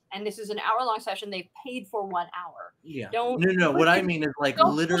 minutes, and this is an hour-long session, they paid for 1 hour. Yeah. Don't No. What I mean is like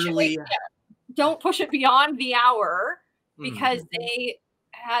literally. Don't push it beyond the hour because they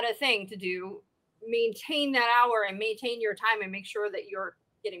had a thing to do. Maintain that hour and maintain your time and make sure that you're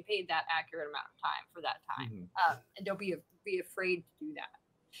getting paid that accurate amount of time for that time. And don't be afraid to do that.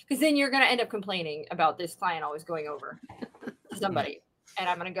 Because then you're going to end up complaining about this client always going over to somebody. And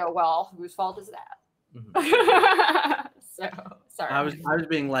I'm going to go, well, whose fault is that? So, sorry. I was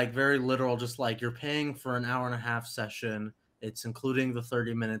being like very literal, just like you're paying for an hour and a half session. It's including the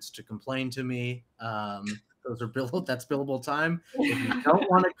 30 minutes to complain to me. Those are that's billable time. If you don't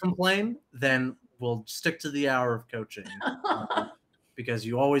want to complain, then we'll stick to the hour of coaching because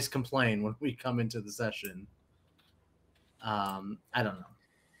you always complain when we come into the session. I don't know.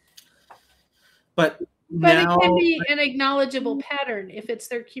 But now, it can be an acknowledgeable pattern. If it's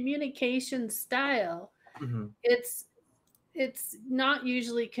their communication style, it's not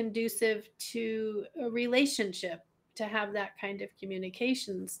usually conducive to a relationship to have that kind of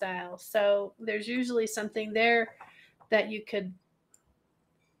communication style. So there's usually something there that you could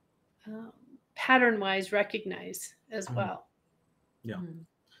pattern-wise recognize as well. Yeah.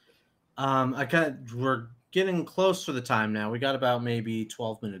 We're getting close to the time now. We got about maybe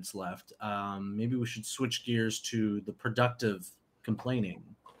 12 minutes left. Maybe we should switch gears to the productive complaining.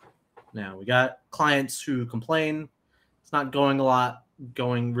 Now we got clients who complain. It's not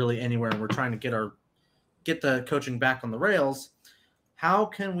going really anywhere, and we're trying to get the coaching back on the rails. How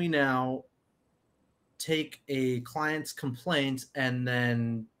can we now take a client's complaint and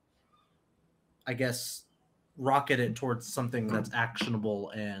then, I guess, rocket it towards something that's actionable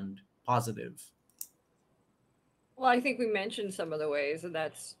and positive? Well, I think we mentioned some of the ways, and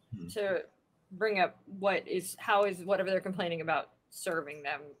that's to bring up how is whatever they're complaining about serving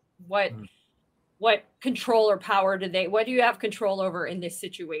them. What control or power what do you have control over in this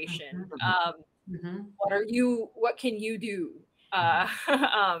situation? What can you do?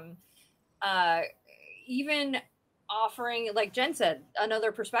 Even offering, like Jen said,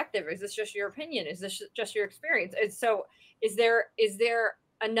 another perspective. Is this just your opinion? Is this just your experience? And so is there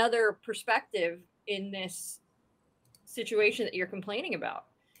another perspective in this situation that you're complaining about?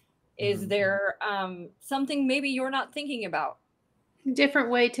 Is there something maybe you're not thinking about? Different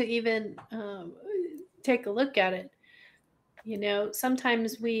way to even take a look at it. You know,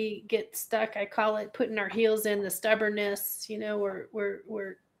 sometimes we get stuck. I call it putting our heels in, the stubbornness. You know,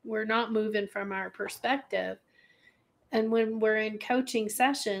 we're not moving from our perspective. And when we're in coaching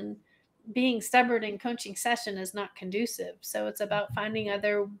session, being stubborn in coaching session is not conducive. So it's about finding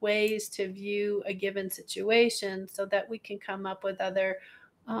other ways to view a given situation so that we can come up with other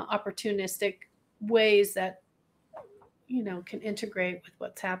opportunistic ways that, you know, can integrate with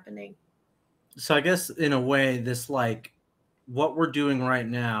what's happening. So I guess in a way, this what we're doing right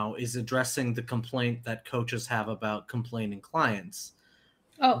now is addressing the complaint that coaches have about complaining clients.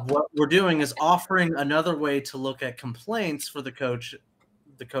 What we're doing is offering another way to look at complaints for the coach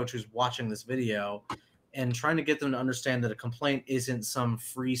who's watching this video, and trying to get them to understand that a complaint isn't some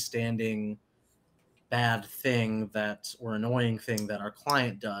freestanding bad thing or annoying thing that our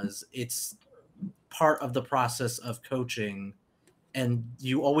client does. It's part of the process of coaching, and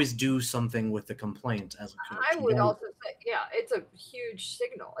you always do something with the complaint as a coach. I would also say, it's a huge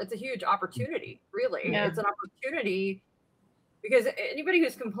signal. It's a huge opportunity, really. Yeah. It's an opportunity because anybody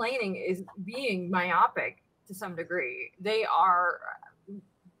who's complaining is being myopic to some degree. They are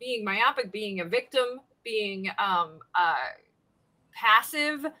being myopic, being a victim, being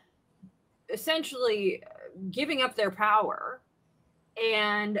passive, essentially giving up their power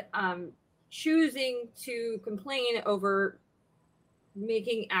and choosing to complain over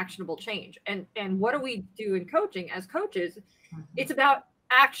making actionable change. And what do we do in coaching as coaches? It's about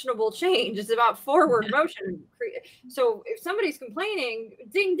actionable change. It's about forward motion. So if somebody's complaining,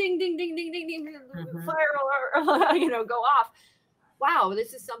 ding, ding, ding, ding, ding, ding, ding, fire alarm, go off. Wow,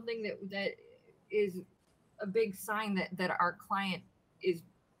 this is something that is a big sign that our client is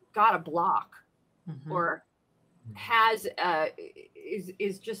got a block or has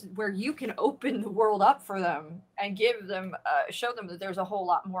is just where you can open the world up for them and give them show them that there's a whole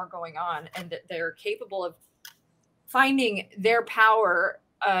lot more going on and that they're capable of finding their power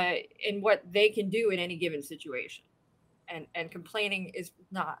in what they can do in any given situation. And complaining is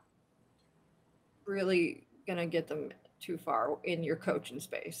not really gonna get them too far in your coaching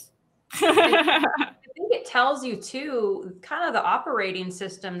space. I think it tells you too, kind of the operating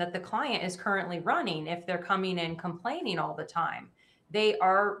system that the client is currently running if they're coming in complaining all the time. they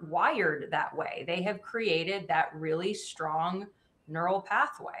are wired that way. They have created that really strong neural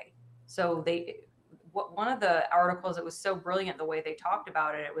pathway. So one of the articles, it was so brilliant the way they talked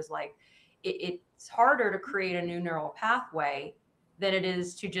about it. It was like, it's harder to create a new neural pathway than it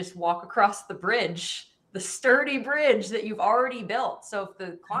is to just walk across the bridge, the sturdy bridge that you've already built. So if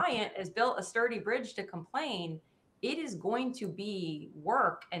the client has built a sturdy bridge to complain, it is going to be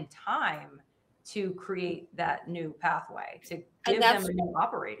work and time to create that new pathway, to give them a new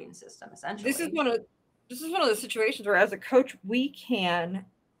operating system, essentially. This is one of the situations where, as a coach, we can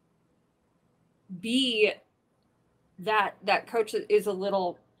be that coach that is a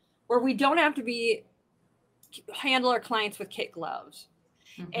little, where we don't have to handle our clients with kid gloves.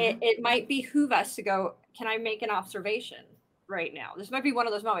 Mm-hmm. It might behoove us to go, can I make an observation right now? This might be one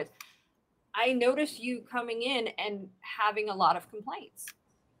of those moments. I notice you coming in and having a lot of complaints.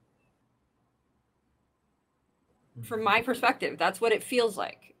 From my perspective, that's what it feels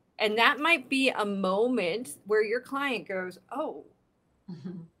like. And that might be a moment where your client goes, oh,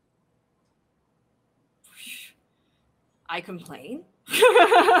 mm-hmm. I complain.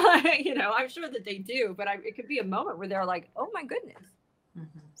 I'm sure that they do, but it could be a moment where they're like, oh my goodness.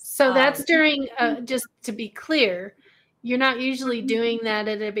 Mm-hmm. So that's during, just to be clear, you're not usually doing that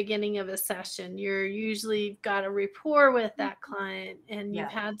at the beginning of a session. You're usually got a rapport with that client, and you've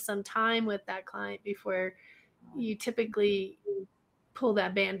had some time with that client before you typically pull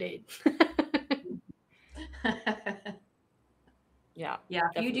that Band-Aid. Yeah.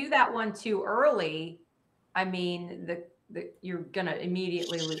 If you do that one too early, I mean, you're gonna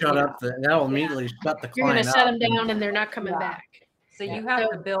immediately shut up. That'll immediately shut the client up. You're gonna shut them down, and they're not coming back. So you have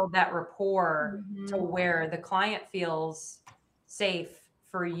to build that rapport to where the client feels safe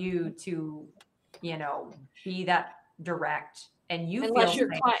for you to, be that direct, and you unless feel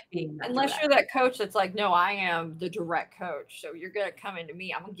unless you're that coach that's like, no, I am the direct coach. So you're gonna come into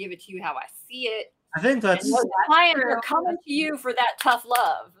me. I'm gonna give it to you how I see it. I think that's the clients are coming to you for that tough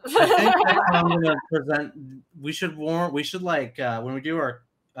love. I think that's how I'm gonna present. We should like when we do our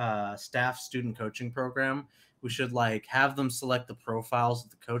staff student coaching program, we should like have them select the profiles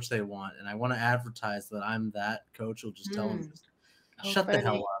of the coach they want. And I want to advertise that I'm that coach. We'll just tell them, shut the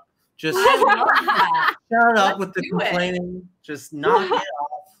hell up. Just shut up with the complaining. Just knock it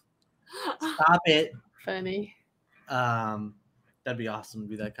off. Stop it. Funny. That'd be awesome to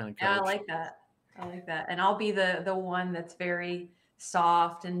be that kind of coach. Yeah, I like that. And I'll be the one that's very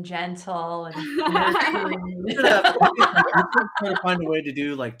soft and gentle and nurturing. Trying to find a way to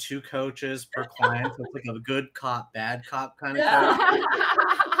do like 2 coaches per client. So it's like a good cop, bad cop kind of coach.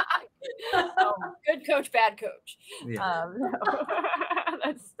 Good coach, bad coach. Yeah.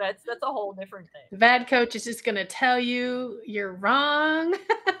 That's a whole different thing. The bad coach is just gonna tell you you're wrong.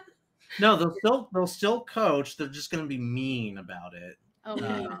 No, they'll still coach. They're just gonna be mean about it.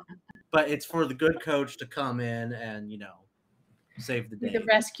 Okay. But it's for the good coach to come in and save the day. The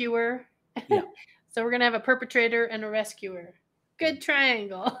rescuer. Yeah. So we're gonna have a perpetrator and a rescuer. Good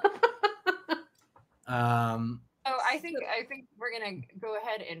triangle. So I think we're gonna go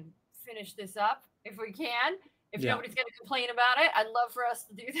ahead and finish this up if we can. If nobody's gonna complain about it, I'd love for us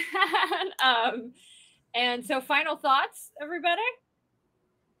to do that. And so final thoughts, everybody.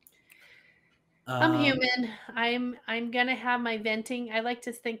 I'm human. I'm gonna have my venting. I like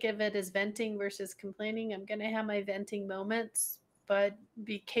to think of it as venting versus complaining. I'm gonna have my venting moments, but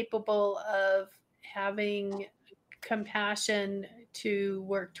be capable of having compassion to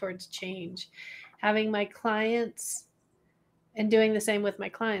work towards change. Having my clients and doing the same with my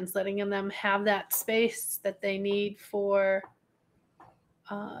clients, letting them have that space that they need for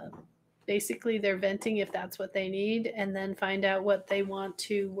basically their venting, if that's what they need, and then find out what they want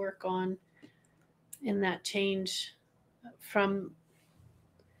to work on in that change from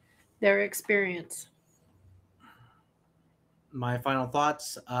their experience. My final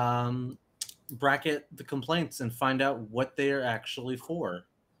thoughts, bracket the complaints and find out what they are actually for.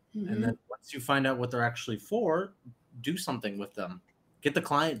 Mm-hmm. And then once you find out what they're actually for, do something with them. Get the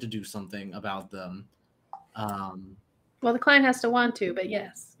client to do something about them. Well, the client has to want to, but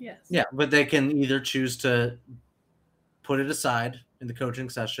yes. Yeah, but they can either choose to put it aside in the coaching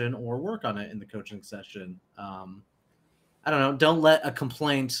session or work on it in the coaching session. I don't know. Don't let a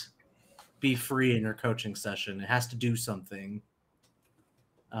complaint be free in your coaching session. It has to do something.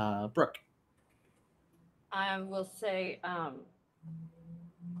 Brooke. I will say,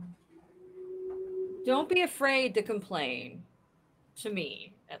 don't be afraid to complain, to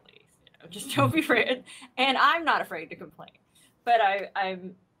me, at least. Just don't be afraid. And I'm not afraid to complain. But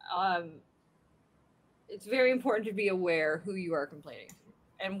I'm it's very important to be aware who you are complaining to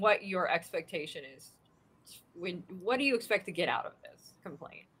and what your expectation is. What do you expect to get out of this?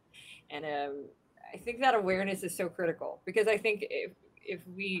 complain. And I think that awareness is so critical, because I think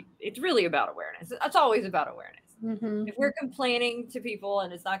it's really about awareness. It's always about awareness. Mm-hmm. If we're complaining to people,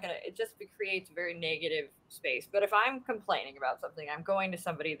 and it just creates a very negative space. But if I'm complaining about something, I'm going to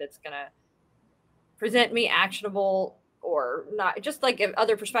somebody that's going to present me actionable, or not, just like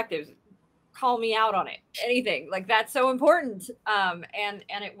other perspectives, call me out on it, anything like that's so important. And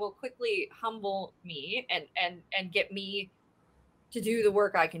it will quickly humble me and get me to do the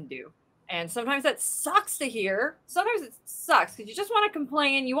work I can do. And sometimes that sucks to hear. Sometimes it sucks because you just want to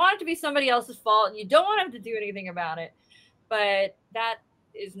complain. You want it to be somebody else's fault, and you don't want them to do anything about it. But that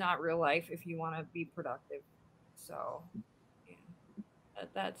is not real life if you want to be productive. So, yeah,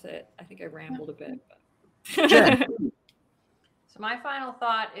 that's it. I think I rambled a bit. But. So my final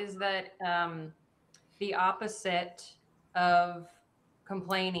thought is that the opposite of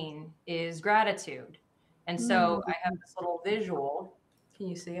complaining is gratitude. And so I have this little visual. Can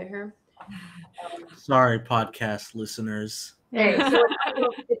you see it here? Sorry, podcast listeners. Okay, so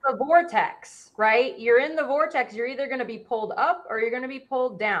it's a vortex, right? You're in the vortex. You're either going to be pulled up or you're going to be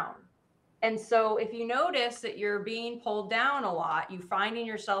pulled down. And so if you notice that you're being pulled down a lot, you finding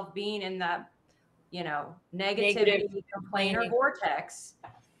yourself being in that, negativity, complainer vortex,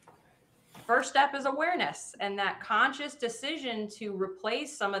 first step is awareness, and that conscious decision to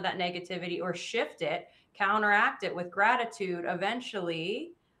replace some of that negativity or shift it, counteract it with gratitude,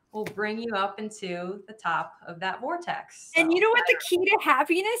 eventually will bring you up into the top of that vortex. And you know what the key to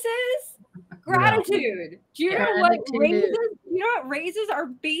happiness is? Gratitude. Do you know what raises our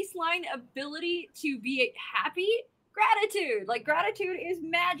baseline ability to be happy? Gratitude. Like, gratitude is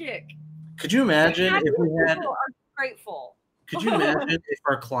magic. Could you imagine if we had grateful? Could you imagine if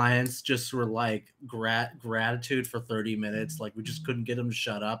our clients just were like gratitude for 30 minutes? Like, we just couldn't get them to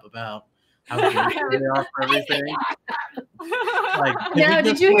shut up about how grateful they are for everything. Like, yeah,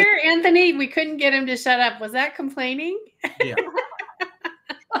 did you hear Anthony? We couldn't get him to shut up. Was that complaining? Yeah.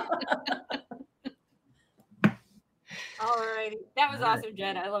 All right. That was awesome,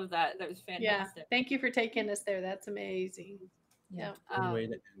 Jen. I love that. That was fantastic. Yeah. Thank you for taking us there. That's amazing. Yeah. Good way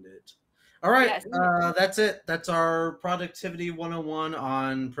to end it. All right. Yes. That's it. That's our Productivity 101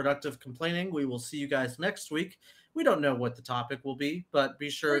 on productive complaining. We will see you guys next week. We don't know what the topic will be, but be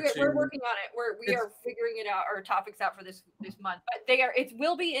sure we're working on it. We are figuring it out, our topics out for this month. But it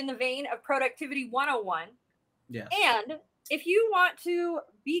will be in the vein of Productivity 101. Yes. And if you want to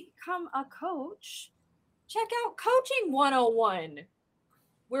become a coach, check out Coaching 101,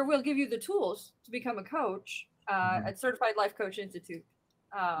 where we'll give you the tools to become a coach at Certified Life Coach Institute.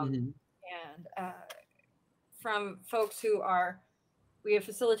 And from folks we have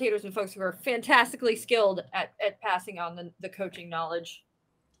facilitators and folks who are fantastically skilled at passing on the coaching knowledge.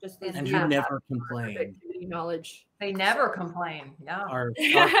 And who never complain. Knowledge. They never complain. Yeah. Our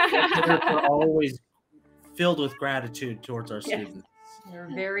are always filled with gratitude towards our students. They're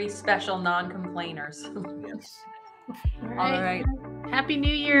very special non-complainers. Yes. All right. Happy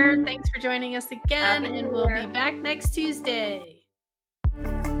New Year. Thanks for joining us again. And we'll be back next Tuesday.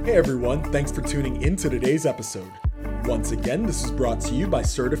 Hey everyone, thanks for tuning in to today's episode. Once again, this is brought to you by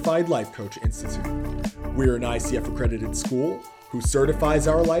Certified Life Coach Institute. We're an ICF accredited school who certifies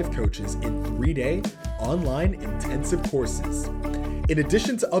our life coaches in 3-day online intensive courses. In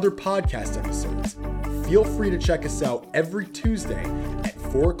addition to other podcast episodes, feel free to check us out every Tuesday at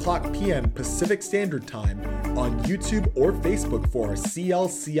 4:00 p.m. Pacific Standard Time on YouTube or Facebook for our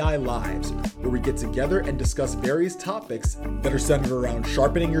CLCI Lives, where we get together and discuss various topics that are centered around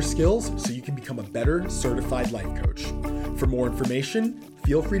sharpening your skills so you can become a better certified life coach. For more information,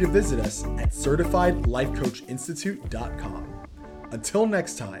 feel free to visit us at certifiedlifecoachinstitute.com. Until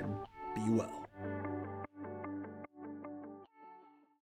next time, be well.